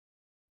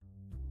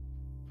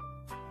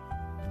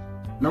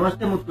Namaste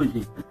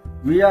Muthuji.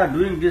 We are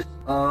doing this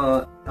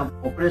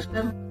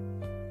operation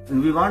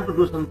and we want to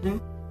do something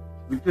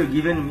which you have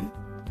given me.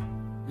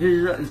 This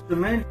is an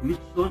instrument which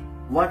shows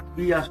what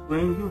we are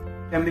showing you,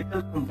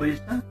 chemical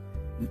composition.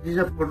 This is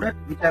a product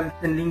which I am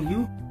sending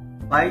you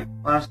by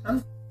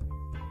parcel,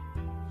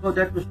 so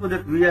that to show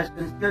that we are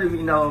sincere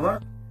in our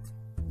work,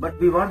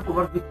 but we want to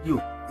work with you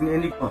in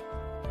any cost.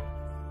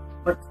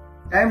 But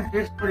time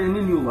takes for any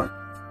new work.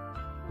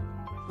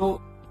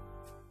 So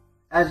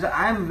as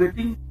I am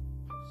waiting,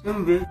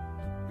 same way,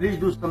 please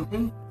do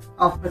something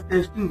after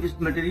testing this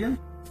material,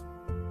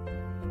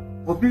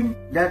 hoping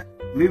that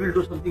we will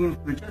do something in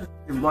future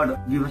if God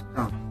give us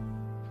chance.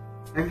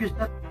 Thank you,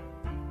 sir.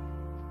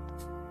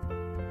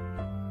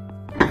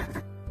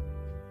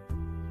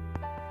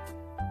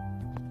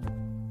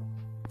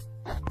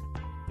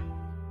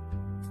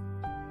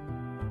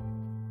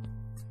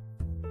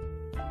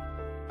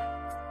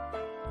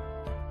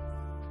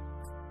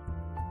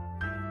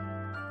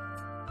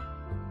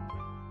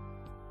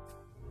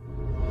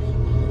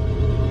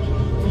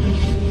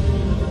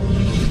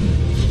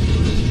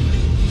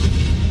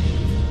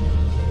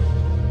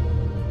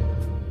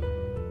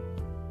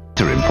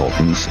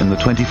 Importance in the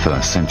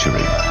 21st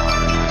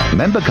century.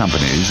 Member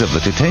companies of the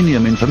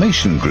Titanium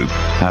Information Group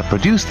have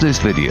produced this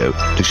video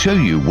to show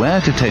you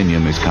where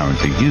titanium is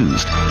currently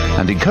used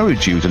and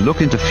encourage you to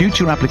look into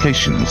future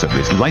applications of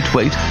this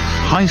lightweight,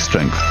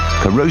 high-strength,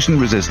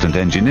 corrosion-resistant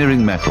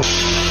engineering metal.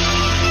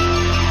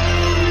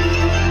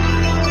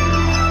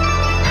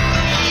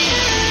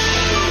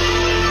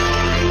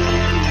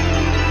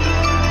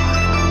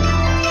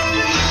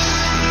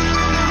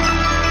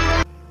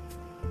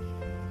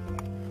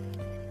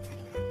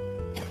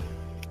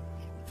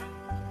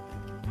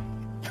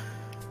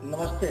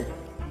 नमस्ते,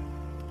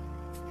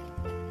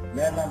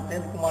 मेरा नाम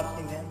प्रेम कुमार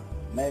सिंह है।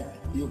 मैं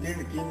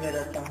Ukraine team में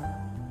रहता हूँ।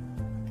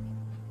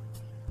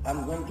 I am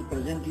going to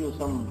present you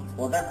some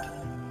product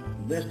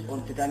based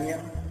on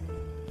titanium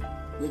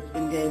which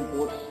India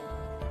imports.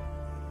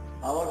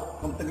 Our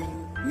company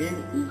name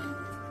is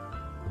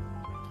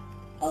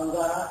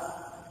Angara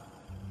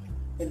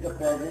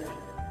Enterprises.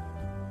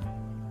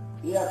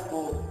 ये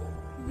आपको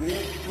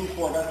ग्रेड 2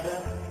 प्रोडक्ट है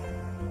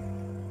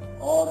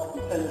और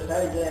इसका जो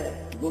साइज है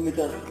 2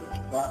 मीटर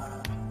का,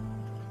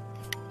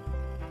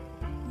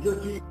 जो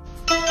कि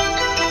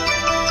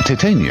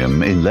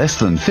Titanium, in less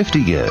than 50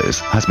 years,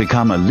 has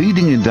become a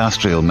leading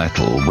industrial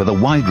metal with a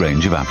wide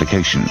range of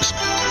applications.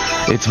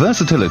 Its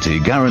versatility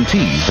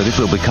guarantees that it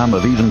will become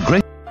of even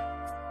greater